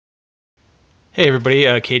Hey everybody,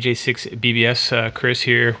 KJ6BBS, Chris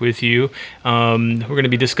here with you. We're going to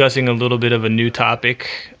be discussing a little bit of a new topic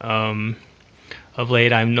of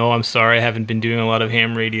late. I'm sorry I haven't been doing a lot of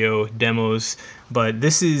ham radio demos, but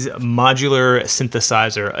this is a modular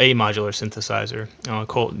synthesizer,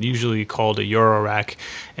 usually called a Eurorack.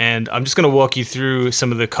 And I'm just going to walk you through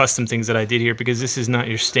some of the custom things that I did here, because this is not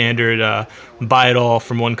your standard buy it all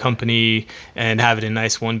from one company and have it in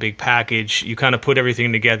nice one big package. You kind of put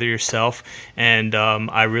everything together yourself, and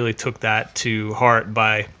I really took that to heart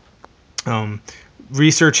by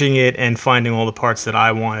researching it and finding all the parts that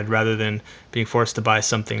I wanted, rather than being forced to buy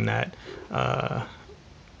something that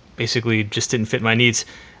basically just didn't fit my needs.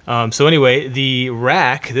 So anyway, the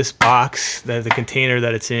rack, this box, the container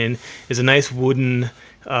that it's in, is a nice wooden,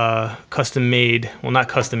 custom made, well, not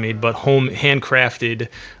custom made, but handcrafted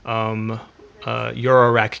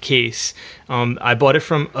Eurorack case. I bought it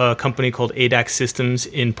from a company called Addac Systems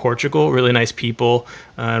in Portugal. Really nice people.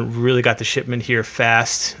 Really got the shipment here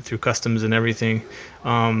fast through customs and everything.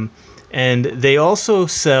 And they also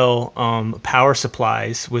sell power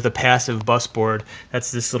supplies with a passive bus board.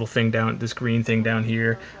 That's this little thing down, this green thing down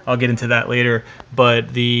here. I'll get into that later.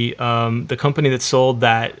 But the company that sold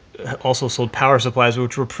that also sold power supplies,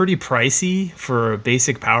 which were pretty pricey for a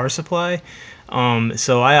basic power supply.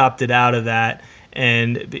 So I opted out of that,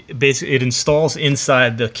 and basically it installs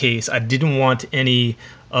inside the case. I didn't want any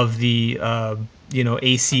of the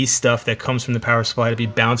AC stuff that comes from the power supply to be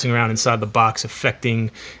bouncing around inside the box,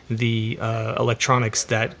 affecting the electronics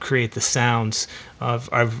that create the sounds.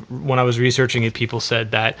 When I was researching it, people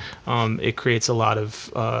said that it creates a lot of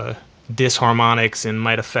disharmonics and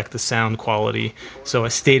might affect the sound quality. So I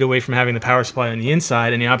stayed away from having the power supply on the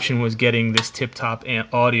inside, and the option was getting this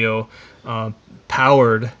Tiptop audio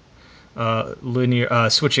powered linear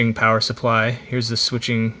switching power supply. Here's the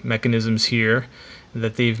switching mechanisms here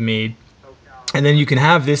that they've made, and then you can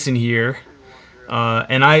have this in here.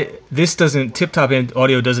 Tiptop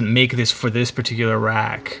Audio doesn't make this for this particular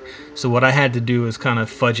rack, so what I had to do is kind of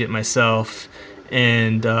fudge it myself,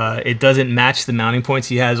 and it doesn't match the mounting points.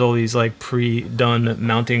 He has all these like pre-done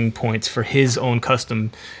mounting points for his own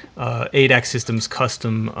custom Addac Systems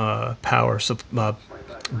custom passive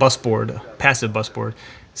bus board.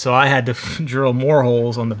 So I had to drill more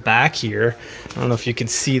holes on the back here. I don't know if you can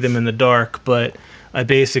see them in the dark, but I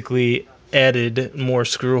basically added more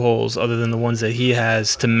screw holes other than the ones that he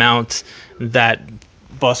has to mount that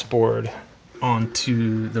bus board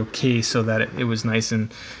onto the case, so that it was nice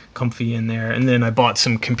and comfy in there. And then I bought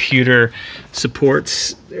some computer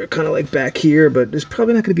supports. They're kind of like back here, but there's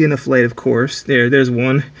probably not going to be enough light, of course. There's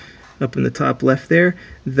one up in the top left there.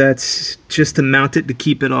 That's just to mount it, to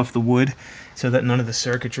keep it off the wood, so that none of the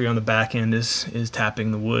circuitry on the back end is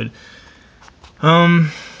tapping the wood.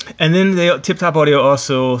 And then Tiptop Audio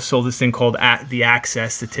also sold this thing called the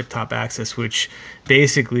Tiptop Access, which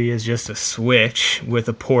basically is just a switch with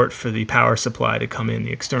a port for the power supply to come in,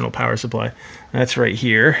 the external power supply. That's right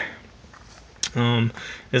here.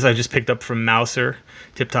 This I just picked up from Mouser.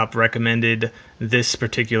 Tiptop recommended this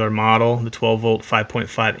particular model, the 12-volt,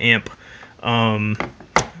 5.5 amp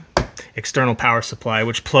external power supply,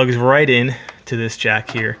 which plugs right in to this jack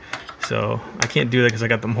here. So I can't do that because I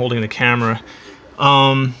got them holding the camera.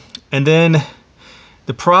 And then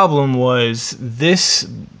the problem was this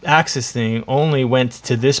access thing only went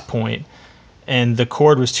to this point, and the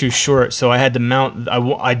cord was too short, so I had to mount. I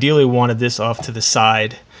ideally wanted this off to the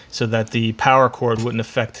side so that the power cord wouldn't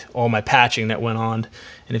affect all my patching that went on.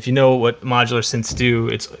 And if you know what modular synths do,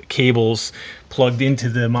 it's cables plugged into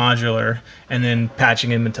the modular and then patching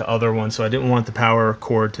them into other ones. So I didn't want the power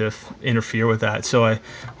cord to interfere with that. So I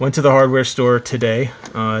went to the hardware store today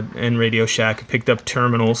and Radio Shack, picked up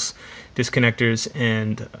terminals, disconnectors,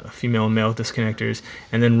 and female and male disconnectors,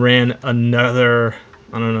 and then ran another,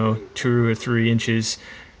 I don't know, 2 or 3 inches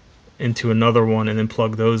into another one, and then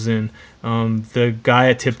plug those in. The guy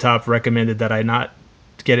at Tiptop recommended that I not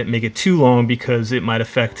make it too long, because it might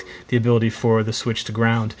affect the ability for the switch to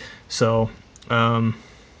ground. So I'm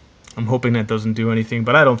hoping that doesn't do anything,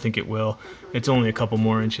 but I don't think it will. It's only a couple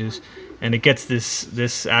more inches, and it gets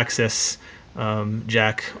this access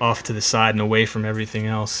jack off to the side and away from everything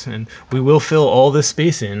else, and we will fill all this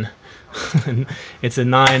space in. It's a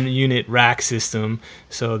 9-unit rack system,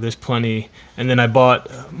 so there's plenty. And then I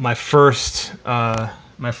bought my first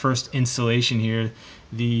installation here,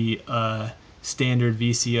 the standard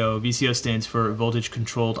VCO. VCO stands for voltage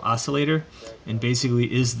controlled oscillator, and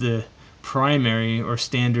basically is the primary or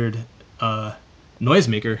standard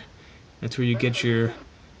noisemaker. That's where you get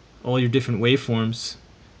all your different waveforms.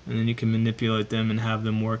 and then you can manipulate them and have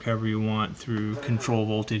them work however you want through control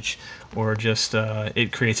voltage, or just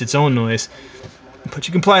it creates its own noise. But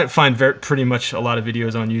you can find pretty much a lot of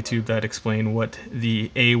videos on YouTube that explain what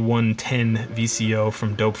the A-110 VCO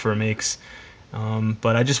from Doepfer makes.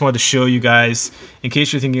 But I just wanted to show you guys, in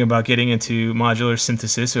case you're thinking about getting into modular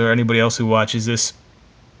synthesis, or anybody else who watches this,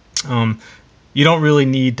 you don't really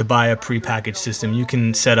need to buy a prepackaged system. You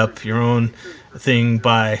can set up your own thing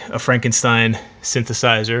by a Frankenstein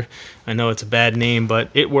synthesizer. I know it's a bad name, but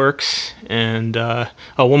it works. And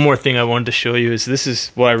one more thing I wanted to show you is, this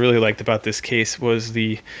is what I really liked about this case, was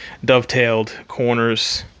the dovetailed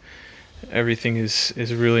corners. Everything is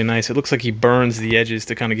really nice. It looks like he burns the edges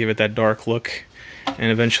to kind of give it that dark look, and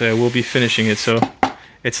eventually I will be finishing it. So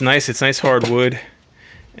it's nice hard wood,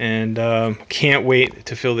 and can't wait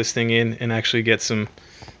to fill this thing in and actually get some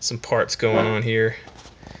parts going on here.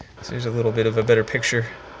 So there's a little bit of a better picture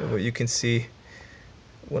of what you can see,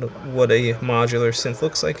 what a modular synth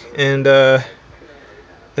looks like. And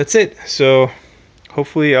that's it. So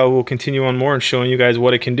hopefully I will continue on more and showing you guys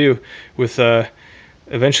what it can do with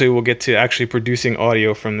eventually we'll get to actually producing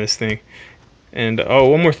audio from this thing. And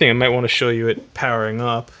one more thing, I might want to show you it powering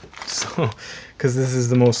up, so because this is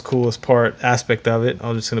the most coolest aspect of it.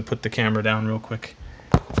 I'm just going to put the camera down real quick.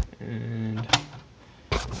 And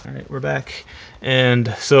all right, we're back.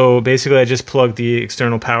 And so basically I just plugged the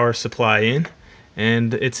external power supply in,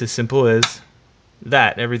 and it's as simple as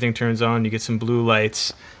that. Everything turns on, you get some blue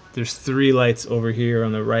lights. There's 3 lights over here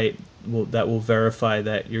on the right that will verify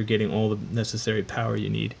that you're getting all the necessary power you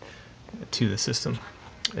need to the system.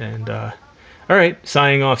 And all right,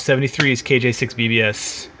 signing off. 73 is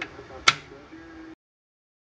KJ6BBS.